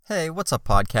Hey, what's up,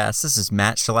 podcast? This is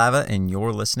Matt Shalava, and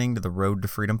you're listening to the Road to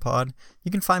Freedom Pod. You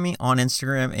can find me on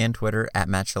Instagram and Twitter at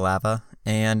Matt Shalava,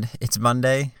 and it's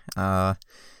Monday.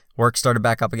 Work started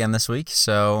back up again this week,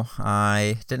 so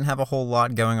I didn't have a whole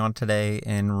lot going on today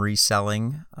in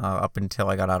reselling up until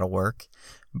I got out of work,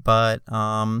 but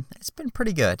it's been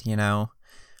pretty good.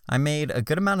 I made a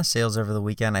good amount of sales over the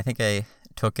weekend. I think I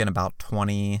took in about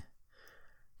 20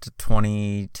 to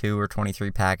 22 or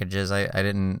 23 packages.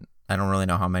 I don't really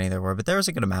know how many there were, but there was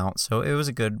a good amount. So it was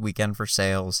a good weekend for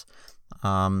sales.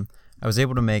 I was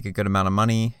able to make a good amount of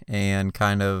money and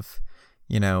kind of,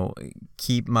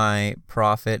 keep my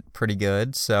profit pretty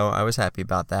good. So I was happy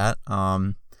about that.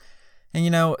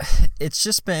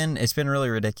 It's been really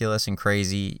ridiculous and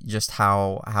crazy just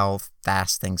how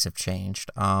fast things have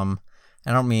changed. I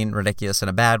don't mean ridiculous in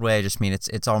a bad way. I just mean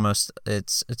it's almost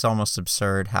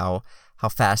absurd how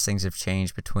fast things have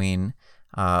changed between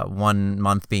 1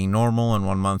 month being normal and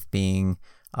 1 month being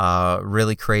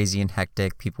really crazy and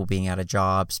hectic, people being out of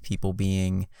jobs, people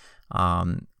being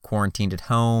quarantined at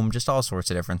home, just all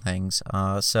sorts of different things.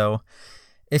 So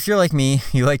if you're like me,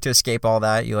 you like to escape all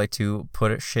that, you like to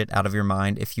put shit out of your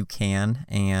mind if you can,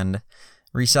 and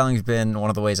reselling has been one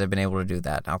of the ways I've been able to do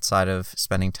that outside of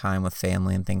spending time with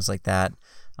family and things like that.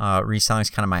 Reselling is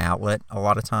kind of my outlet a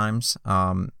lot of times.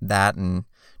 That and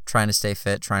trying to stay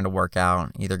fit, trying to work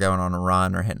out, either going on a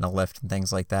run or hitting a lift and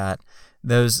things like that.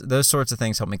 Those sorts of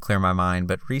things help me clear my mind,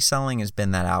 but reselling has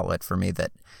been that outlet for me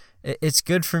that it's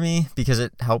good for me because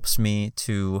it helps me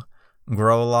to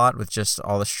grow a lot with just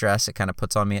all the stress it kind of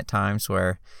puts on me at times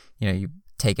where, you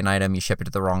take an item, you ship it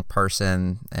to the wrong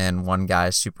person and one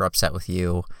guy's super upset with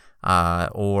you,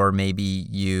 or maybe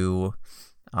you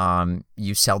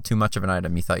sell too much of an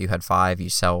item. You thought you had 5, you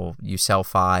sell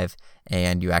 5,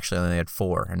 and you actually only had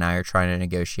 4. And now you're trying to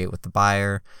negotiate with the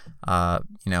buyer,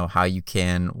 how you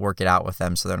can work it out with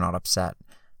them so they're not upset.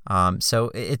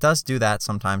 So it does do that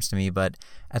sometimes to me, but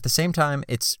at the same time,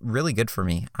 it's really good for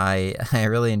me. I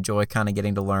really enjoy kind of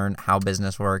getting to learn how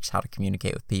business works, how to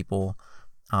communicate with people,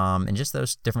 and just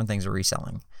those different things of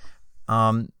reselling.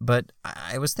 But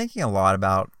I was thinking a lot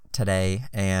about today,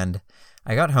 and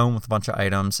I got home with a bunch of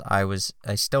items. I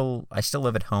still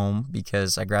live at home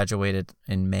because I graduated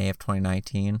in May of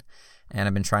 2019, and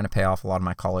I've been trying to pay off a lot of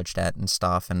my college debt and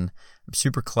stuff, and I'm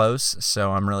super close,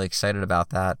 so I'm really excited about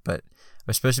that. But I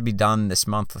was supposed to be done this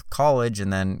month with college,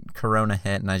 and then Corona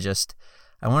hit, and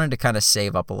I wanted to kind of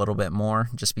save up a little bit more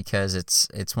just because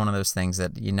it's one of those things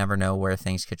that you never know where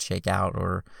things could shake out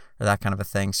or that kind of a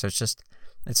thing. So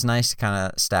it's nice to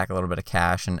kind of stack a little bit of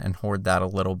cash and hoard that a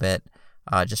little bit.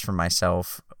 Just for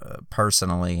myself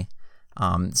personally,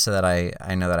 so that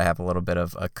I know that I have a little bit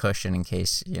of a cushion in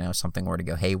case, something were to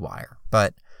go haywire.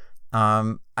 But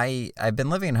I've been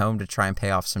living at home to try and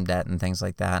pay off some debt and things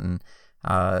like that, and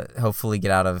hopefully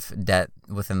get out of debt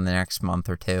within the next month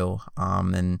or two,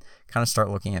 and kind of start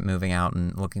looking at moving out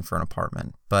and looking for an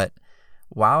apartment. But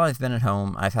while I've been at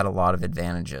home, I've had a lot of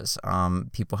advantages.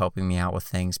 People helping me out with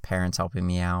things, parents helping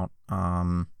me out,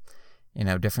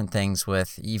 different things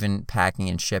with even packing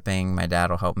and shipping. My dad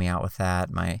will help me out with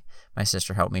that. My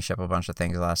sister helped me ship a bunch of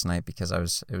things last night because it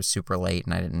was super late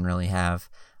and I didn't really have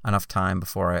enough time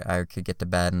before I could get to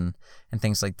bed and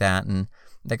things like that. And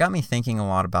that got me thinking a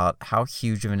lot about how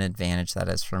huge of an advantage that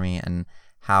is for me and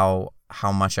how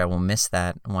much I will miss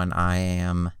that when I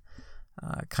am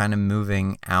kind of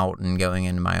moving out and going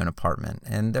into my own apartment.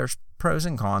 And there's pros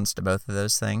and cons to both of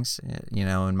those things.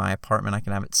 In my apartment, I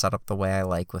can have it set up the way I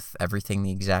like with everything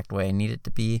the exact way I need it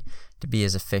to be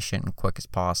as efficient and quick as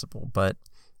possible. But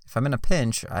if I'm in a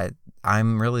pinch,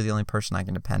 I'm really the only person I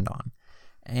can depend on.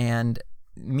 And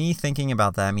me thinking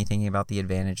about the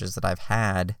advantages that I've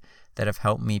had that have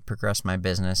helped me progress my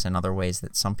business in other ways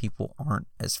that some people aren't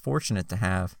as fortunate to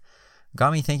have,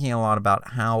 got me thinking a lot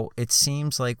about how it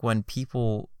seems like when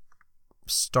people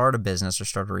start a business or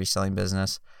start a reselling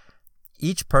business,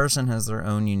 each person has their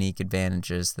own unique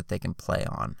advantages that they can play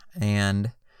on.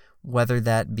 And whether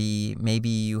that be maybe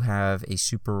you have a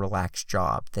super relaxed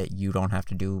job that you don't have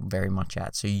to do very much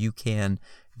at, so you can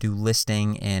do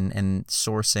listing and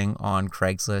sourcing on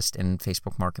Craigslist and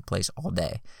Facebook Marketplace all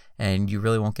day, and you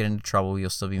really won't get into trouble. You'll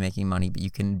still be making money, but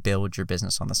you can build your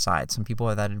business on the side. Some people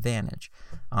have that advantage.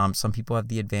 Some people have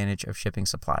the advantage of shipping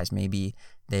supplies. Maybe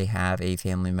they have a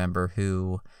family member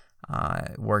who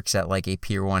works at like a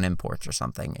Pier 1 Imports or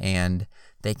something, and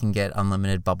they can get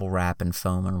unlimited bubble wrap and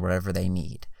foam and whatever they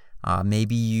need.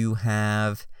 Maybe you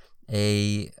have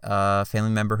a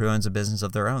family member who owns a business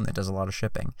of their own that does a lot of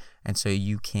shipping, and so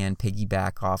you can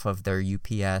piggyback off of their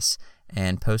UPS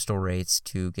and postal rates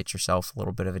to get yourself a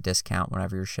little bit of a discount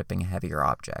whenever you're shipping a heavier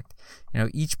object.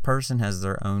 Each person has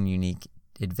their own unique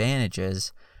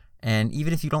advantages, and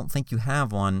even if you don't think you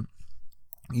have one,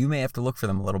 you may have to look for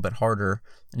them a little bit harder,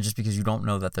 and just because you don't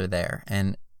know that they're there.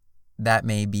 And that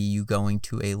may be you going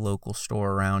to a local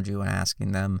store around you and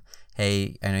asking them,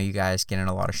 hey, I know you guys get in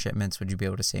a lot of shipments. Would you be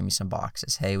able to save me some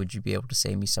boxes? Hey, would you be able to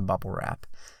save me some bubble wrap?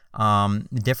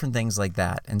 Different things like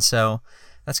that. And so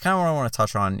that's kind of what I want to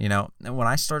touch on. When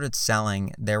I started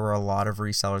selling, there were a lot of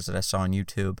resellers that I saw on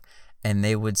YouTube, and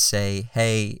they would say,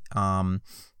 hey, I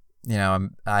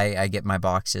get my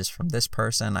boxes from this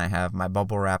person. I have my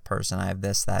bubble wrap person. I have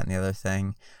this, that, and the other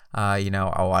thing.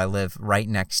 I live right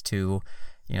next to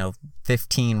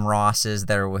 15 Rosses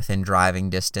that are within driving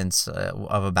distance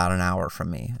of about an hour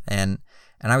from me. And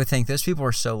I would think those people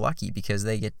are so lucky because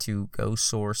they get to go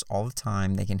source all the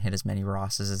time. They can hit as many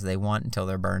Rosses as they want until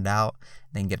they're burned out.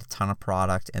 They can get a ton of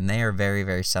product, and they are very,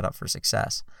 very set up for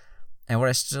success. And what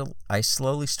I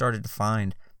slowly started to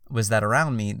find was that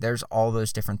around me, there's all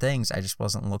those different things. I just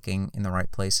wasn't looking in the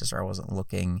right places, or I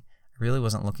really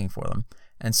wasn't looking for them.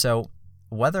 And so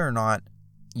whether or not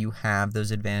you have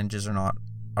those advantages or not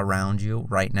around you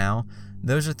right now,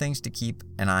 those are things to keep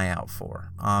an eye out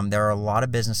for. There are a lot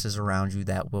of businesses around you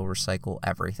that will recycle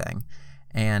everything.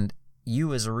 And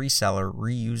you as a reseller,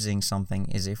 reusing something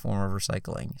is a form of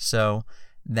recycling. So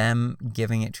them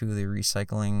giving it to the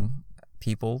recycling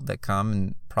people that come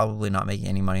and probably not making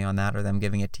any money on that, or them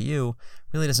giving it to you,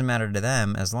 really doesn't matter to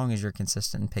them as long as you're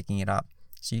consistent in picking it up.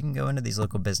 So you can go into these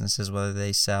local businesses, whether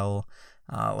they sell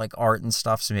like art and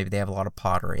stuff, so maybe they have a lot of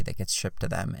pottery that gets shipped to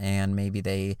them, and maybe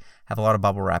they have a lot of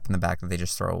bubble wrap in the back that they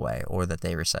just throw away or that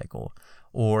they recycle,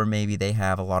 or maybe they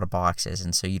have a lot of boxes,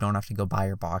 and so you don't have to go buy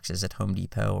your boxes at Home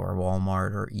Depot or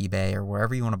Walmart or eBay or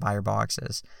wherever you want to buy your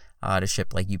boxes to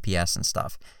ship, like UPS and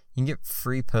stuff. You can get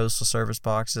free postal service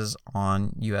boxes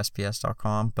on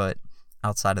USPS.com, but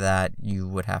outside of that, you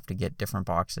would have to get different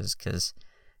boxes because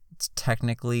it's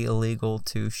technically illegal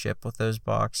to ship with those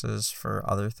boxes for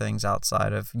other things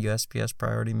outside of USPS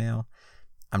priority mail.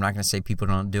 I'm not going to say people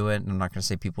don't do it, and I'm not going to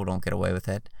say people don't get away with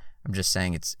it. I'm just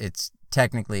saying it's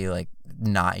technically like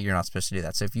you're not supposed to do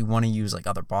that. So if you want to use like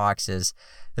other boxes,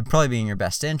 they'd probably be in your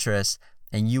best interest,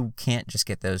 and you can't just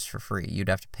get those for free. You'd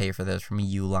have to pay for those from a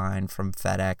Uline, from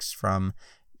FedEx, from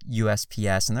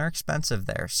USPS, and they're expensive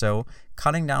there. So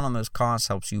cutting down on those costs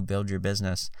helps you build your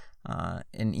business.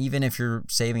 And even if you're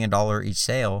saving $1 each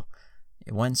sale,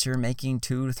 once you're making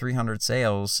 200 to 300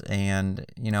 sales, and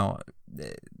in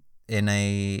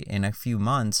a few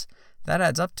months, that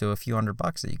adds up to a few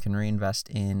 $100 that you can reinvest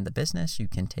in the business. You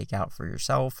can take out for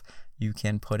yourself. You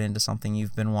can put into something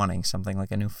you've been wanting, something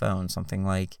like a new phone, something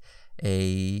like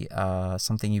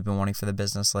something you've been wanting for the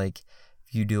business. Like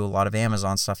if you do a lot of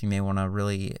Amazon stuff, you may want a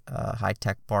really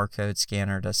high-tech barcode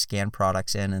scanner to scan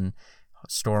products in and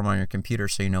store them on your computer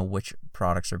so you know which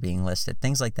products are being listed.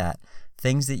 Things like that.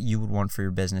 Things that you would want for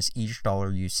your business. Each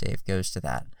dollar you save goes to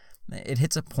that. It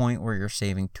hits a point where you're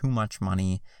saving too much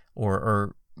money,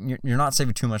 or you're not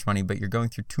saving too much money, but you're going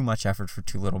through too much effort for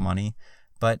too little money.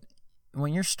 But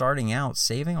when you're starting out,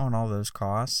 saving on all those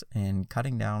costs and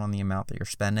cutting down on the amount that you're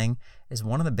spending is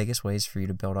one of the biggest ways for you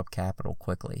to build up capital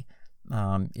quickly.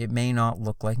 It may not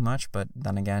look like much, but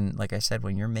then again, like I said,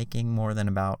 when you're making more than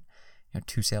about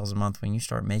 2 sales a month, when you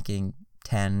start making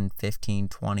 10, 15,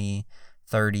 20,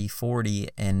 30, 40,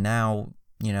 and now,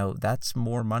 that's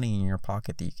more money in your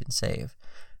pocket that you can save.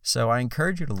 So I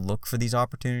encourage you to look for these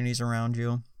opportunities around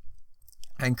you.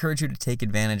 I encourage you to take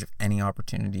advantage of any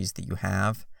opportunities that you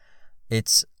have.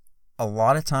 It's a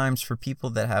lot of times for people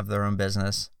that have their own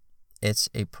business, it's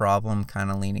a problem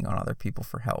kind of leaning on other people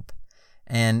for help.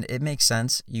 And it makes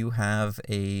sense. You have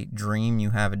a dream,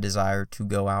 you have a desire to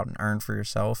go out and earn for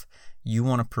yourself. You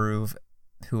want to prove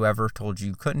whoever told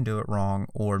you couldn't do it wrong,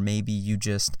 or maybe you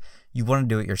want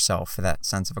to do it yourself for that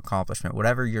sense of accomplishment.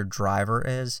 Whatever your driver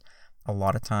is, a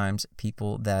lot of times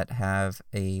people that have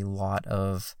a lot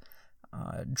of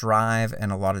drive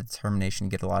and a lot of determination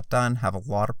to get a lot done have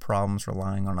a lot of problems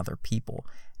relying on other people.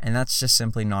 And that's just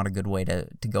simply not a good way to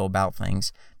go about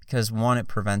things, because one, it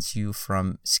prevents you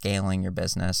from scaling your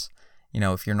business.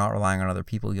 If you're not relying on other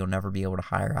people, you'll never be able to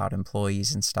hire out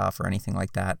employees and stuff or anything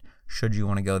like that, should you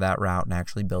want to go that route and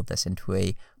actually build this into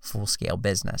a full-scale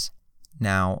business.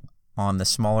 Now, on the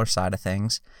smaller side of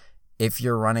things, if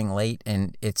you're running late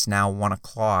and it's now 1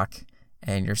 o'clock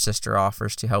and your sister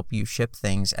offers to help you ship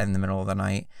things in the middle of the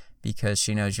night because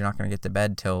she knows you're not going to get to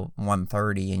bed till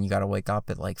 1:30 and you got to wake up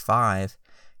at like 5,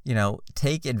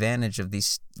 take advantage of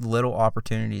these little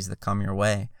opportunities that come your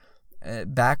way.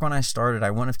 Back when I started, I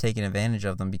wouldn't have taken advantage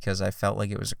of them because I felt like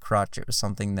it was a crutch. It was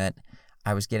something that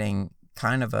I was getting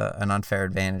kind of an unfair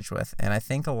advantage with. And I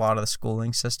think a lot of the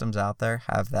schooling systems out there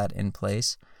have that in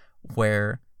place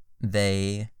where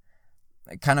they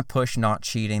kind of push not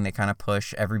cheating. They kind of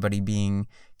push everybody being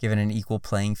given an equal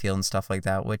playing field and stuff like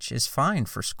that, which is fine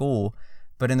for school.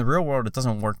 But in the real world, it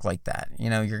doesn't work like that.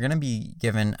 You're going to be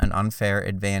given an unfair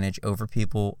advantage over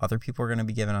people. Other people are going to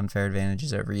be given unfair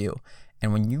advantages over you.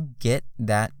 And when you get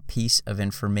that piece of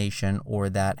information or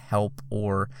that help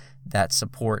or that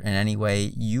support in any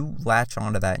way, you latch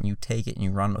onto that and you take it and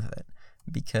you run with it.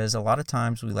 Because a lot of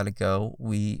times we let it go,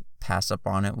 we pass up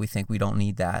on it, we think we don't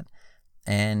need that.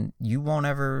 And you won't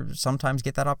ever sometimes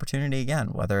get that opportunity again,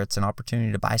 whether it's an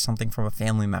opportunity to buy something from a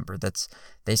family member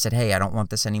they said, hey, I don't want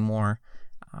this anymore.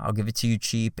 I'll give it to you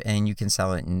cheap and you can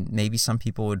sell it. And maybe some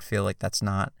people would feel like they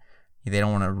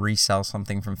don't want to resell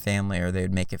something from family, or they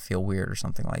would make it feel weird or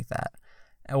something like that.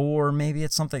 Or maybe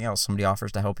it's something else. Somebody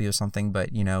offers to help you with something,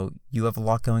 but you have a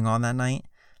lot going on that night.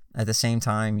 At the same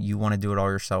time, you want to do it all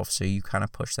yourself, so you kind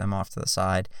of push them off to the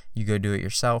side. You go do it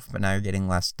yourself, but now you're getting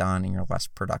less done and you're less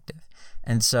productive.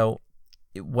 And so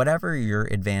whatever your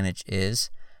advantage is,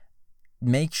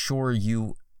 make sure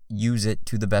you use it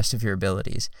to the best of your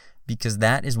abilities, because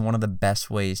that is one of the best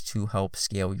ways to help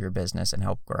scale your business and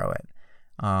help grow it.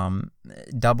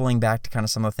 Doubling back to kind of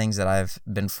some of the things that I've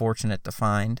been fortunate to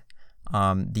find,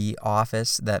 the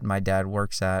office that my dad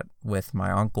works at with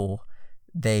my uncle,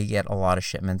 they get a lot of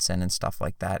shipments in and stuff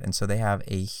like that. And so they have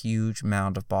a huge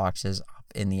amount of boxes up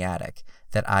in the attic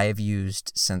that I have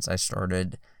used since I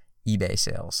started eBay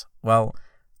sales. Well,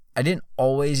 I didn't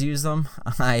always use them.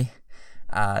 Me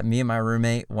and my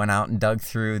roommate went out and dug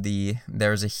through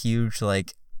there's a huge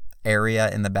area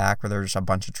in the back where there's a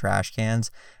bunch of trash cans.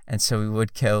 And so we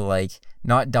would go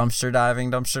not dumpster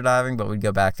diving, but we'd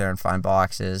go back there and find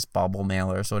boxes, bubble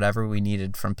mailers, whatever we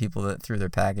needed from people that threw their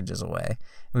packages away.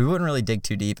 We wouldn't really dig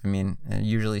too deep. I mean,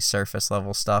 usually surface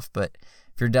level stuff, but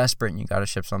if you're desperate and you got to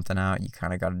ship something out, you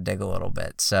kind of got to dig a little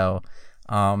bit. So,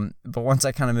 but once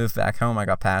I kind of moved back home, I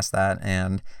got past that,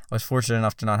 and I was fortunate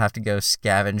enough to not have to go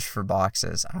scavenge for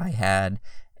boxes. I had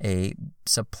a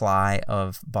supply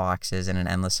of boxes and an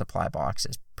endless supply of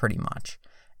boxes, pretty much.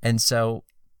 And so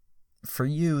for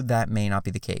you, that may not be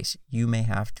the case. You may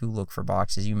have to look for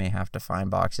boxes. You may have to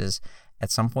find boxes. At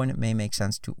some point, it may make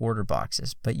sense to order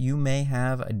boxes, but you may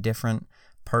have a different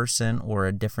person or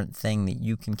a different thing that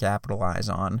you can capitalize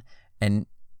on. And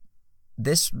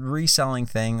this reselling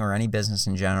thing, or any business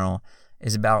in general,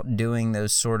 is about doing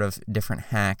those sort of different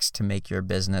hacks to make your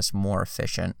business more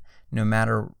efficient, no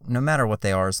matter what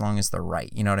they are, as long as they're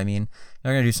right. You know what I mean?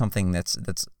 They're going to do something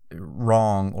that's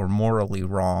wrong or morally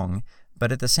wrong,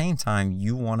 but at the same time,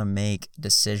 you want to make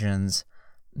decisions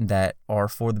that are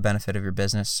for the benefit of your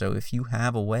business. So if you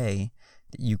have a way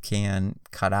that you can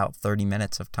cut out 30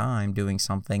 minutes of time doing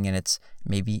something, and it's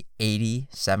maybe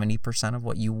 80-70% of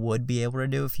what you would be able to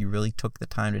do if you really took the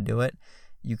time to do it,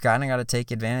 you kind of got to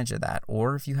take advantage of that.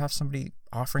 Or if you have somebody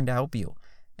offering to help you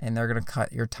and they're going to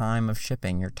cut your time of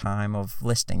shipping, your time of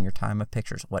listing, your time of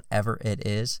pictures, whatever it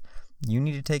is, you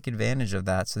need to take advantage of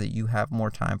that so that you have more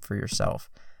time for yourself.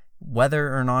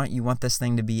 Whether or not you want this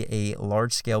thing to be a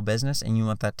large-scale business and you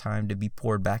want that time to be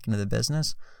poured back into the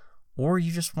business, or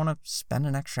you just want to spend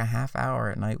an extra half hour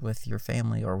at night with your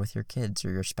family or with your kids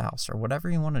or your spouse or whatever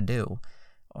you want to do,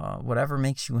 whatever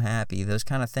makes you happy, those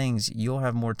kind of things you'll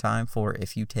have more time for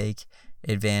if you take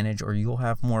advantage, or you'll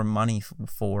have more money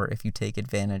for if you take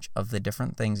advantage of the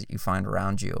different things that you find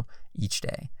around you each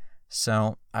day.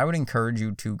 So I would encourage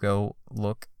you to go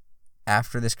look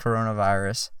after this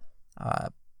coronavirus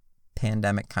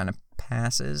pandemic kind of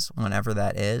passes, whenever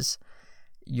that is.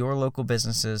 Your local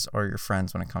businesses are your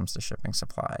friends when it comes to shipping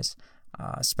supplies,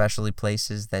 especially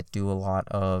places that do a lot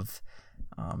of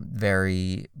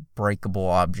very breakable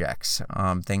objects,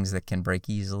 things that can break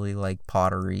easily, like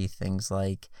pottery, things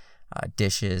like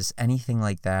dishes, anything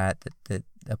like that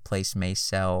a place may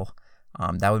sell.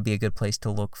 That would be a good place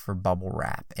to look for bubble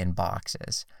wrap and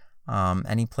boxes.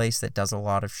 Any place that does a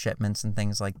lot of shipments and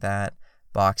things like that,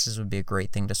 boxes would be a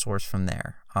great thing to source from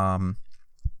there.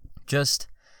 Just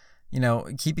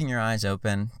keeping your eyes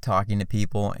open, talking to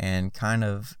people, and kind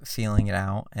of feeling it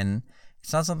out. And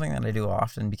it's not something that I do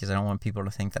often because I don't want people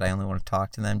to think that I only want to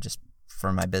talk to them just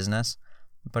for my business.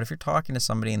 But if you're talking to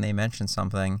somebody and they mention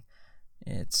something,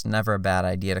 it's never a bad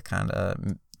idea to kind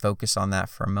of focus on that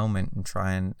for a moment and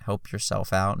try and help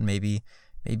yourself out. And maybe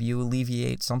you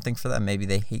alleviate something for them. Maybe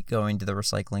they hate going to the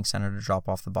recycling center to drop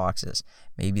off the boxes.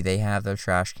 Maybe they have their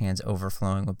trash cans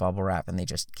overflowing with bubble wrap and they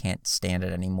just can't stand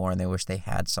it anymore and they wish they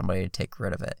had somebody to take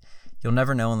rid of it. You'll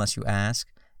never know unless you ask,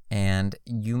 and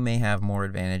you may have more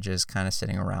advantages kind of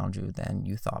sitting around you than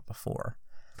you thought before.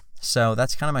 So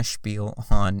that's kind of my spiel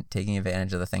on taking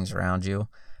advantage of the things around you.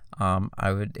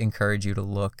 I would encourage you to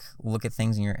look at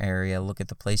things in your area, look at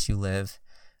the place you live,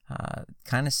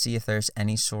 kind of see if there's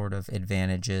any sort of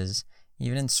advantages,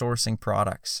 even in sourcing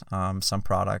products. Some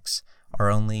products are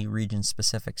only region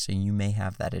specific, so you may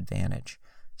have that advantage.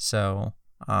 So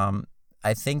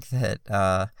I think that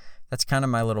that's kind of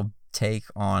my little take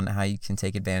on how you can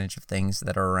take advantage of things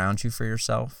that are around you for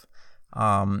yourself.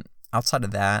 Outside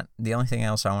of that, the only thing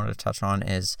else I wanted to touch on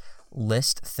is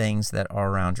list things that are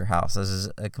around your house. This is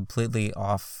a completely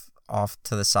off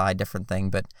to the side different thing,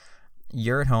 but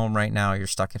you're at home right now, you're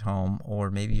stuck at home, or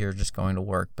maybe you're just going to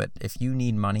work. But if you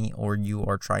need money or you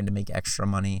are trying to make extra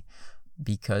money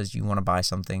because you want to buy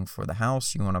something for the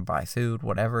house, you want to buy food,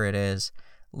 whatever it is,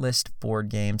 list board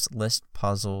games, list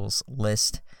puzzles,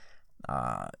 list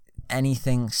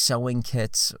anything, sewing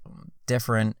kits,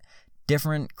 different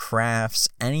crafts,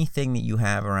 anything that you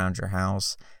have around your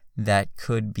house that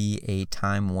could be a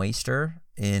time waster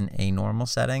in a normal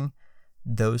setting.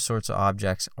 Those sorts of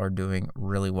objects are doing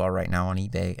really well right now on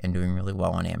eBay and doing really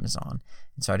well on Amazon.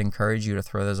 And so I'd encourage you to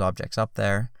throw those objects up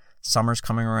there. Summer's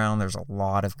coming around. There's a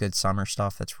lot of good summer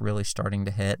stuff that's really starting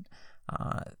to hit.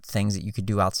 Things that you could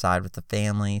do outside with the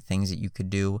family, things that you could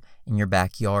do in your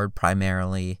backyard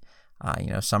primarily.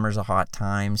 Summer's a hot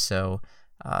time, so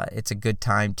it's a good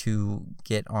time to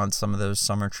get on some of those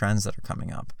summer trends that are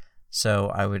coming up. So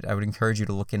I would encourage you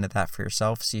to look into that for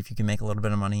yourself, see if you can make a little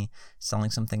bit of money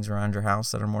selling some things around your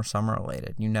house that are more summer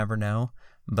related. You never know,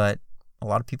 but a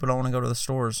lot of people don't want to go to the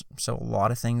stores, so a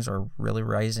lot of things are really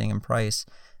rising in price.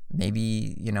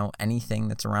 Maybe, anything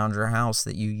that's around your house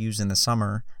that you use in the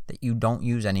summer that you don't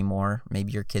use anymore.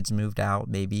 Maybe your kids moved out,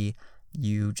 maybe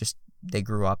they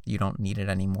grew up, you don't need it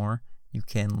anymore. You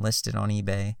can list it on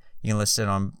eBay, you can list it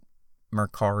on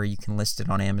Mercari, you can list it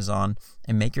on Amazon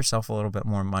and make yourself a little bit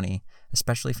more money,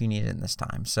 especially if you need it in this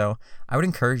time. So I would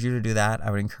encourage you to do that.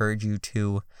 I would encourage you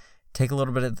to take a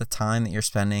little bit of the time that you're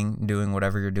spending doing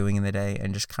whatever you're doing in the day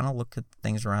and just kind of look at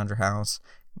things around your house.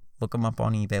 Look them up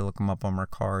on eBay, look them up on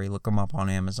Mercari, look them up on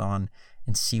Amazon,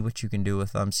 and see what you can do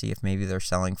with them. See if maybe they're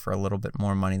selling for a little bit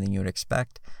more money than you would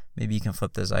expect. Maybe you can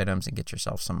flip those items and get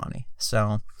yourself some money.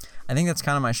 So I think that's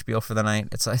kind of my spiel for the night.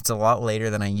 It's a lot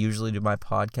later than I usually do my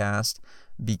podcast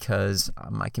because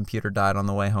my computer died on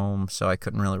the way home, so I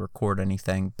couldn't really record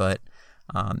anything. But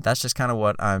that's just kind of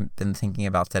what I've been thinking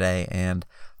about today, and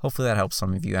hopefully that helps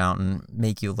some of you out and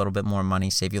make you a little bit more money,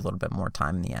 save you a little bit more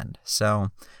time in the end. So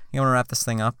I'm going to wrap this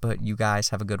thing up, but you guys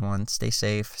have a good one. Stay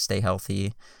safe, stay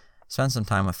healthy, spend some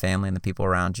time with family and the people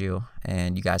around you,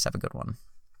 and you guys have a good one.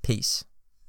 Peace.